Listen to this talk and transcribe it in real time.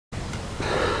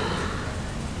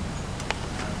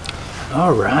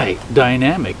All right,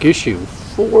 dynamic issue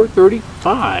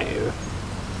 435.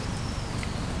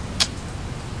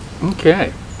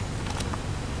 Okay.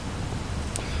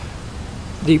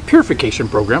 The Purification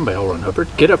Program by L. Ron Hubbard.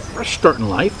 Get a fresh start in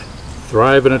life.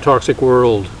 Thrive in a toxic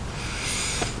world.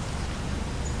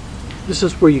 This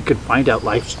is where you can find out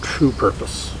life's true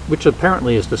purpose, which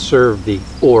apparently is to serve the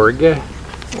org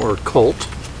or cult.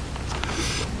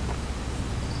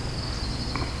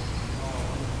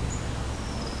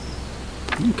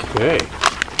 Okay,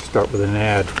 start with an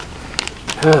ad.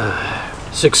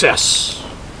 Success.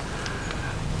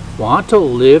 Want to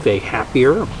live a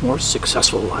happier, more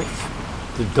successful life?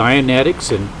 The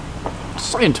Dianetics and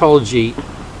Scientology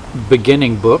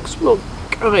beginning books will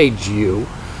guide you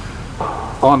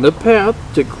on the path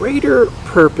to greater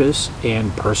purpose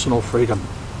and personal freedom.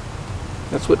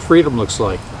 That's what freedom looks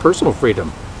like. Personal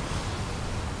freedom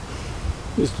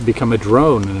is to become a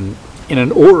drone in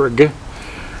an org,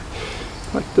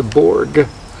 like the Borg.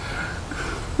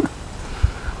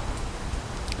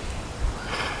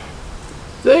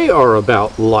 They are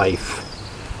about life.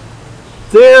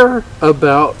 They're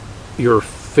about your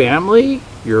family,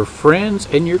 your friends,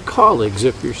 and your colleagues,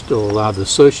 if you're still allowed to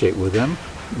associate with them.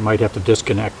 You might have to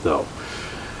disconnect, though.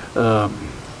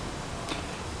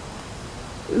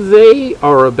 They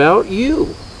are about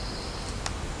you.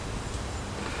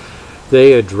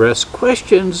 They address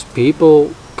questions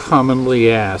people commonly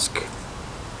ask.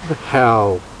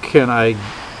 How can I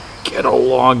get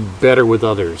along better with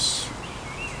others?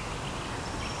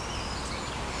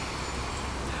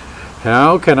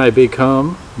 How can I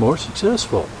become more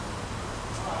successful?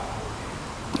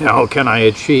 How can I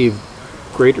achieve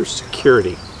greater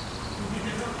security?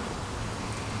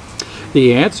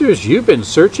 The answers you've been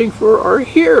searching for are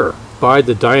here by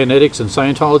the Dianetics and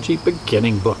Scientology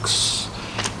beginning books.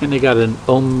 And they got an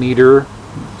ohm meter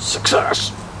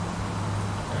success.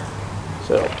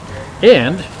 So,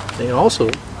 and they also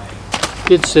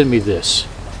did send me this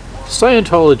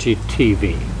Scientology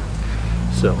TV.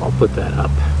 So I'll put that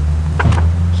up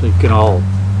so you can all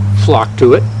flock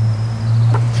to it.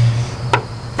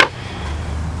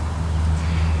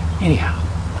 Anyhow,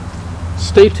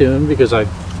 stay tuned because I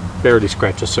barely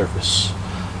scratched the surface.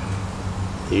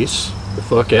 Peace the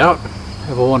fuck out.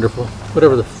 Have a wonderful,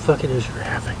 whatever the fuck it is you're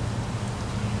having.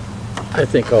 I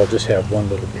think I'll just have one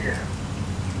little beer.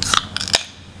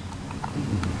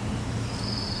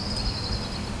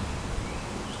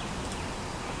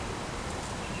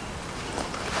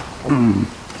 Mm.